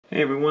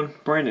Hey everyone,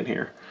 Brandon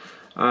here.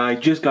 I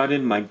just got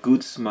in my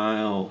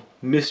Goodsmile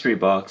mystery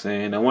box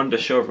and I wanted to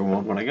show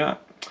everyone what I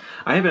got.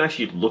 I haven't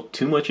actually looked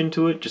too much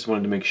into it, just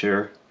wanted to make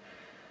sure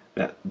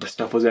that the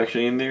stuff was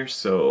actually in there,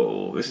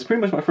 so this is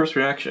pretty much my first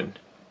reaction.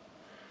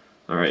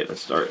 Alright,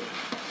 let's start.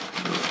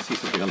 Let's see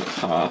something on the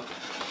top.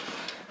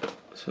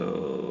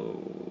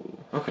 So,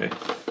 okay.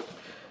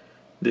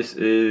 This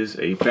is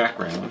a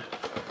background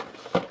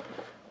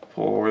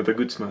for the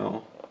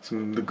Goodsmile.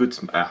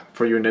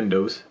 For your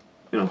Nendos.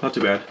 You know, not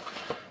too bad.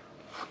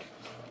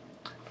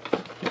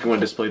 If you want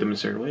to display them in a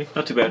certain way,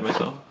 not too bad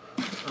myself.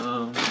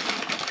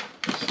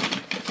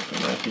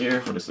 Right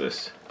here, what is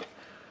this?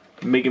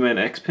 Mega Man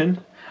X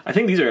pin. I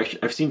think these are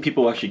actually, I've seen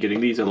people actually getting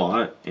these a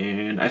lot,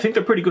 and I think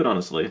they're pretty good,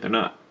 honestly. They're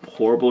not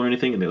horrible or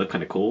anything, and they look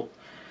kind of cool.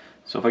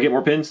 So if I get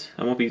more pins,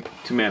 I won't be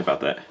too mad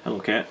about that. Hello,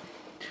 cat.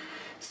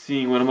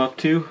 Seeing what I'm up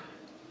to.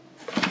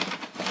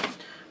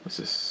 What's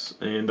this?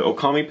 And the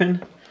Okami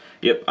pin.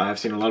 Yep, I've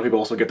seen a lot of people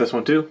also get this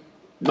one too.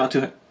 Not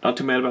too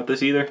mad about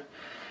this either.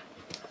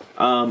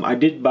 I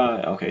did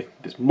buy. Okay,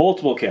 there's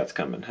multiple cats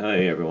coming.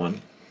 Hey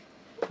everyone,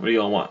 what do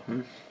y'all want?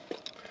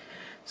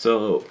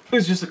 So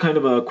it's just a kind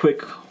of a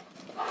quick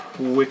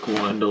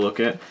one to look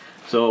at.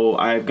 So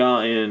I've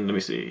gotten. Let me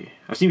see.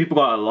 I've seen people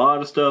got a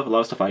lot of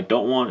stuff I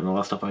don't want, and a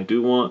lot of stuff I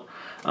do want.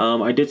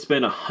 I did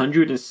spend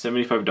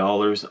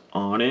 $175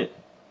 on it.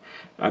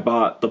 I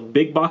bought the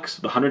big box,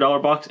 the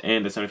 $100 box,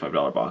 and the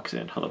 $75 box.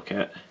 And hello,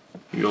 cat.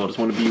 You all just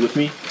want to be with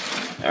me?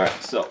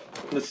 Alright, so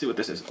let's see what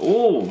this is.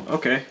 Oh,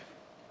 okay.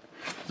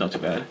 It's not too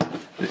bad.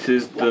 This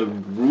is the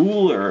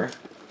Ruler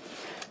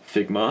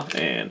Figma,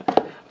 and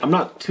I'm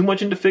not too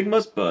much into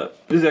Figmas,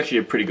 but this is actually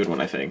a pretty good one,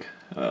 I think.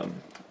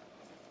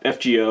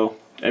 FGO.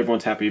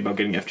 Everyone's happy about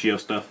getting FGO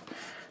stuff.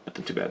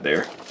 Nothing too bad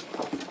there.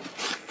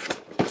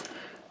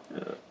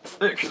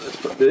 Actually, let's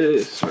put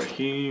this right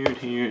here and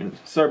here. And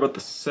sorry about the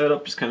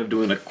setup, just kind of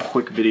doing a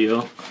quick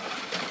video.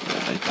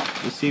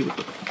 Let's see what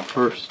the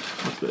first,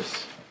 what's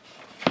this?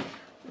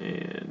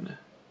 And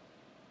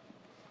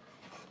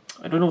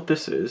I don't know what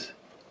this is.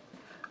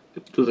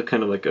 It was a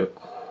kind of like a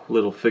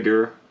little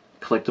figure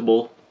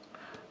collectible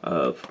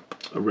of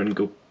a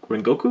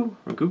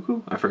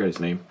Rengoku? I forgot his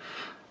name.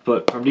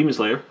 But from Demon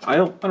Slayer. I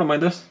don't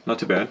mind this. Not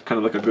too bad. Kind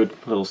of like a good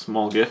little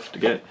small gift to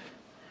get.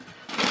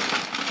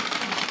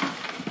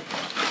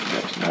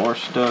 Got some more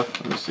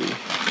stuff. Let me see.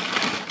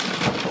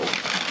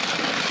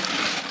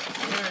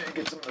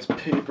 Get some of this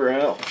paper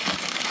out.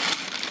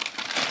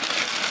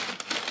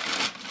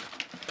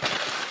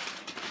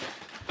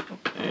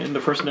 And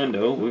the first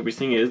Nendo we'll be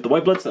seeing is the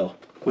White Blood Cell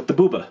with the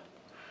Booba.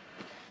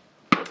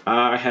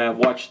 I have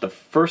watched the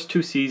first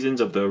 2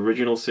 seasons of the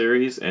original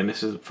series, and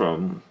this is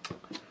from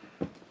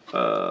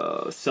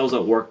Cells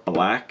at Work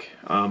Black.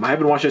 I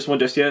haven't watched this one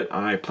just yet.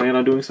 I plan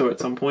on doing so at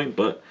some point,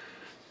 but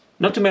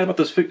not too mad about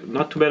this.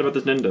 Not too bad about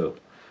this Nendo.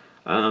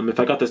 If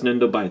I got this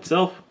Nendo by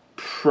itself,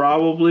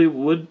 probably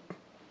would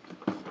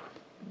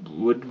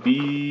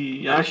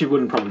be. I actually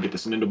wouldn't probably get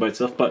this Nendo by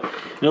itself, but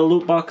in a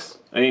loot box,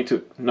 not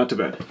too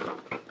bad.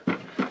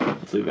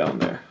 Let's leave that one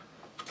there.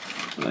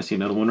 And I see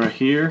another one right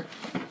here.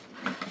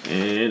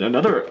 And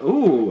another,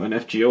 ooh, an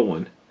FGO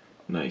one.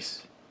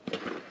 Nice.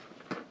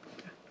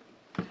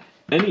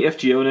 Any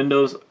FGO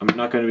Nendos, I'm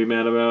not going to be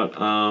mad about.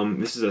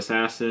 This is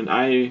Assassin.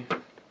 I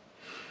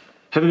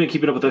haven't been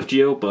keeping up with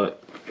FGO,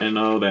 but I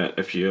know that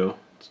FGO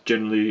is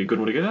generally a good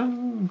one to get.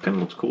 Kind of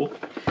looks cool.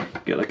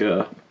 Get like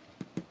a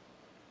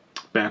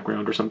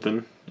background or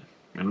something.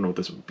 I don't know what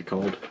this would be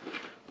called.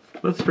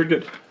 That's pretty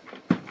good.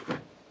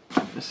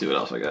 Let's see what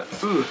else I got.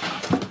 Ooh.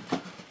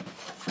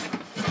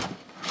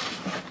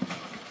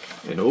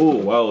 And oh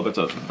wow, that's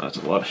a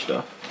lot of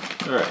stuff.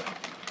 All right,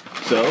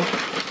 so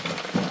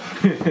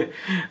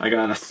I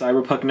got a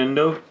Cyberpunk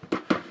Nendo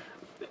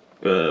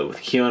with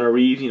Keanu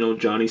Reeves, you know,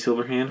 Johnny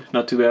Silverhand.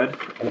 Not too bad.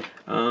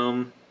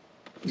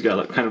 He's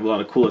got kind of a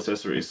lot of cool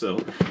accessories. So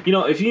you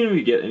know, if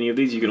you get any of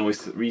these, you can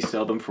always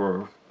resell them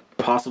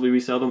possibly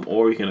resell them,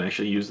 or you can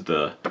actually use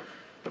the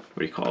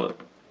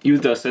use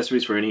the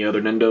accessories for any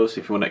other Nendos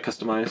if you want that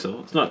customized. So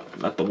it's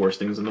not the worst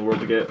things in the world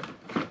to get.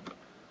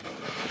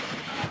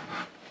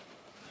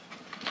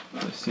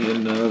 I see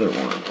another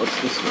one.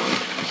 What's this one?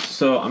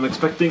 So I'm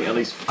expecting at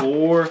least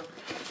 4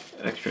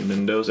 extra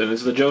Nendos, and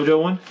this is the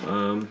JoJo one.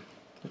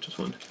 What's this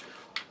one?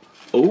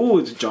 Oh,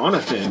 it's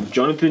Jonathan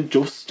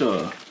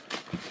Joestar.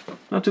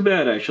 Not too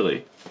bad,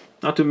 actually.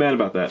 Not too mad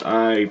about that.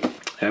 I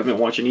haven't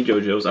watched any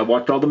JoJos. I've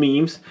watched all the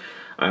memes.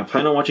 I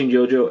plan on watching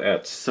JoJo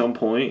at some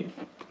point.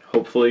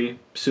 Hopefully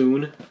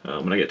soon,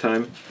 when I get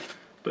time.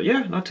 But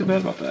yeah, not too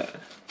bad about that.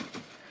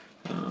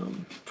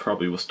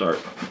 Probably will start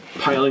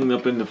piling them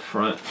up in the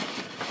front.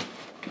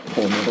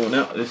 Pull another one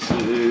out. This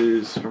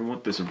is from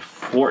what? This is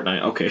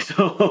Fortnite. Okay,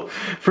 so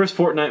first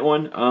Fortnite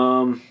one.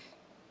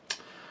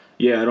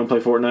 Yeah, I don't play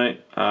Fortnite.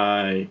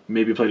 I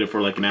maybe played it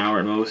for like an hour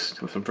at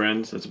most with some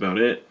friends. That's about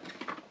it.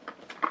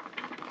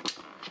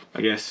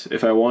 I guess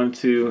if I wanted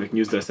to, I can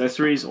use the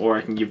accessories, or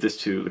I can give this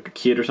to like a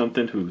kid or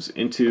something who's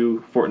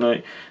into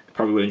Fortnite.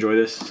 Probably would enjoy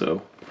this.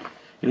 So,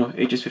 you know,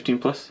 ages 15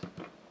 plus.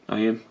 I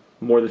am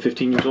more than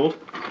 15 years old.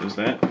 There's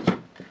that.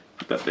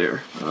 Put that there.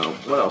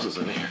 What else is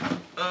in here?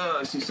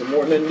 I see some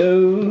more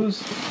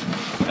Nendos.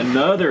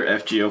 Another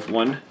FGO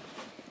one.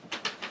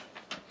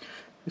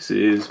 This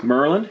is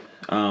Merlin.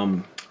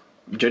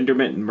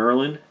 Gendermint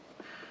Merlin.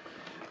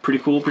 Pretty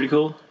cool, pretty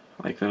cool.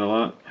 I like that a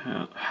lot.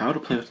 How to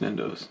play with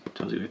Nendos.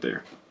 Tells you right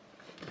there.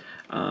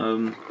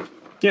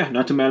 Yeah,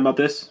 not too mad about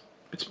this.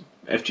 It's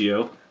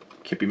FGO.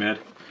 Can't be mad.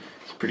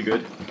 It's pretty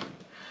good.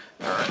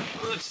 Alright,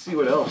 let's see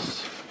what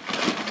else.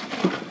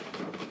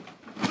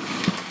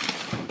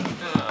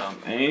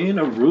 And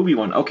a Ruby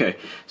one. Okay,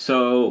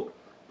 so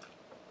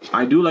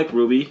I do like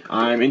Ruby.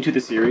 I'm into the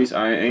series.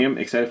 I am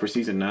excited for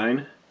season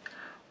 9.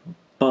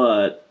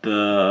 But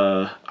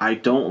I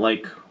don't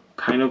like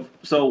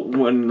so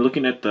when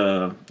looking at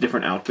the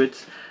different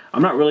outfits,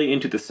 I'm not really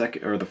into the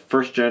second or the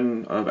first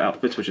gen of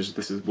outfits,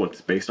 this is what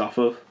it's based off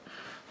of.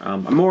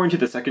 I'm more into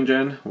the second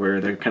gen, where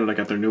they're kind of like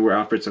got their newer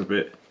outfits a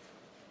bit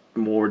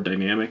more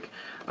dynamic.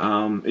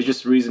 It's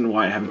just the reason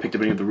why I haven't picked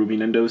up any of the Ruby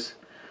Nendos.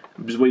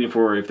 I'm just waiting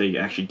for if they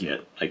actually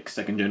get like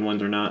second gen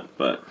ones or not,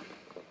 but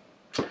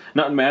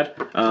not mad.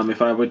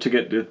 If I were to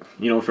get if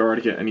I were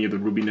to get any of the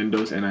Ruby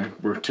Nendos and I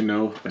were to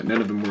know that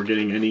none of them were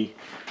getting any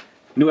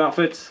new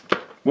outfits,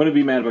 wouldn't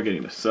be mad about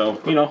getting this.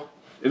 So,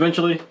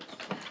 eventually,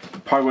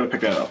 probably want to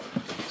pick that up.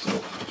 So,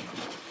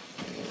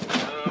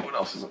 what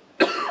else is it?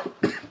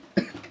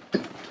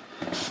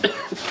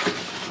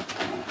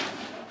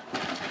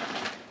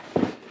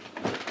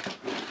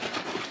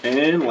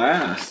 And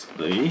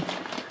lastly,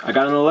 I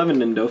got an 11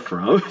 Nendo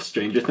from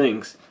Stranger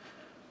Things.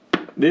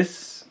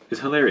 This is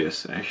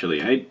hilarious,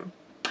 actually. I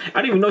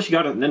didn't even know she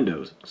got it at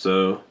Nendo's,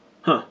 so,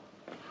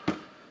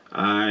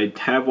 I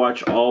have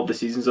watched all of the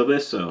seasons of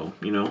this, so,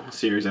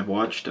 series I've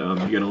watched. You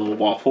got a little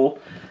waffle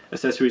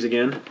accessories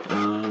again.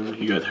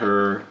 You got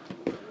her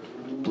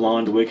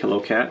blonde wig, Hello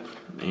Cat,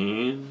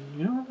 and,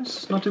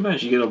 it's not too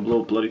bad. You get a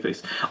little bloody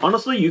face.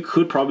 Honestly, you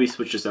could probably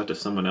switch this out to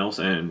someone else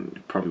and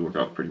it'd probably work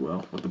out pretty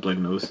well with the bloody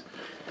nose.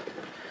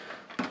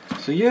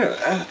 So yeah,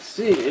 let's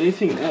see,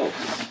 anything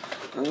else?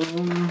 I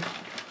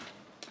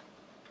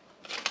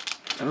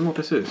don't know what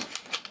this is.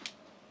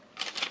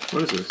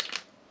 What is this?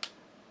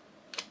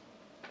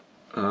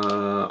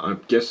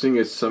 I'm guessing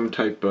it's some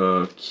type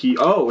of key.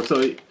 Oh, it's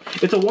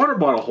a water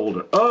bottle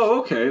holder. Oh,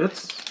 okay,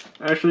 that's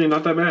actually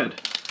not that bad.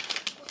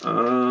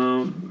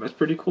 That's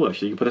pretty cool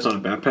actually. You can put this on a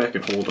backpack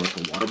and hold like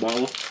a water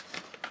bottle.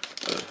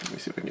 Let me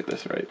see if I can get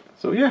this right.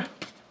 So yeah,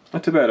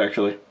 not too bad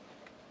actually.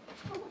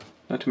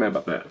 Not too mad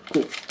about that.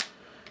 Cool.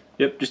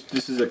 Yep,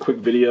 this is a quick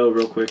video,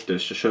 real quick,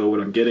 just to show what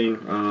I'm getting.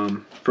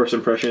 First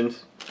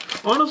impressions.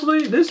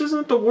 Honestly, this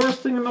isn't the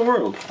worst thing in the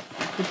world.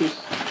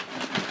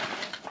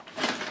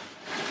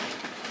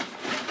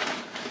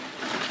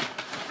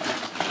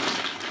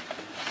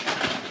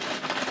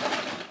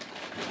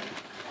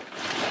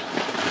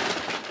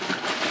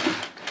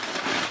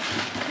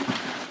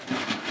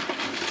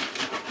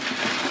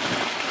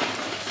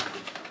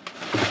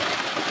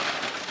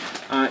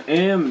 I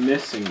am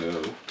missing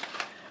though.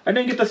 I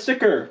didn't get the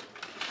sticker.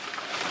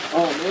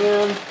 Oh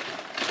man.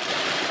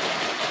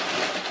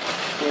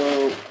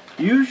 So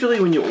usually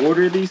when you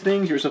order these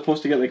things, you're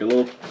supposed to get like a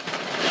little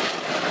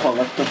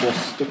collectible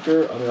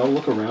sticker. I mean, I'll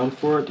look around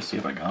for it to see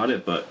if I got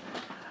it, but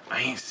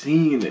I ain't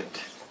seeing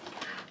it.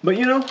 But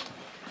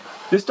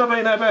this stuff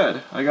ain't that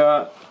bad. I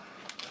got,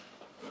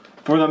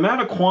 for the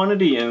amount of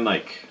quantity and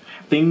like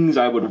things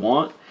I would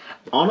want,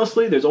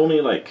 honestly, there's only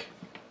like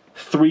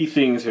 3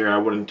 things here I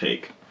wouldn't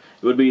take.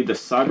 It would be the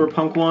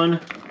Cyberpunk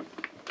one,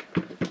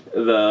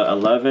 the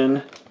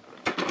 11,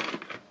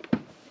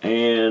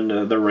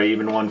 and the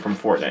Raven one from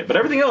Fortnite. But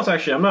everything else,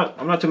 actually, I'm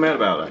not too mad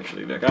about.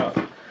 Actually, I've got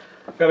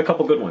a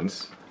couple good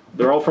ones.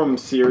 They're all from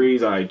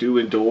series I do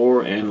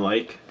adore and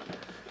like.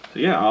 So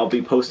yeah, I'll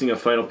be posting a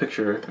final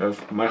picture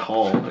of my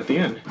haul at the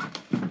end.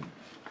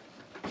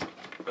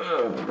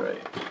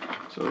 Alright.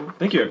 So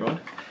thank you,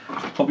 everyone.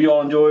 Hope you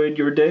all enjoyed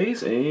your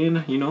days,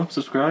 and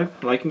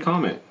subscribe, like, and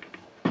comment.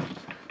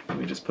 Let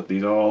me just put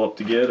these all up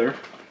together.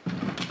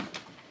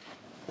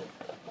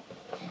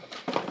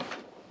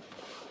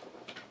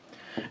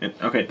 And,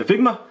 okay, the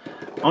Figma,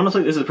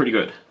 honestly, this is pretty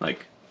good.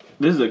 Like,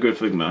 this is a good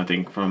Figma, I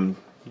think, from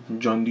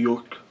John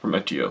York from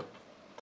FGO.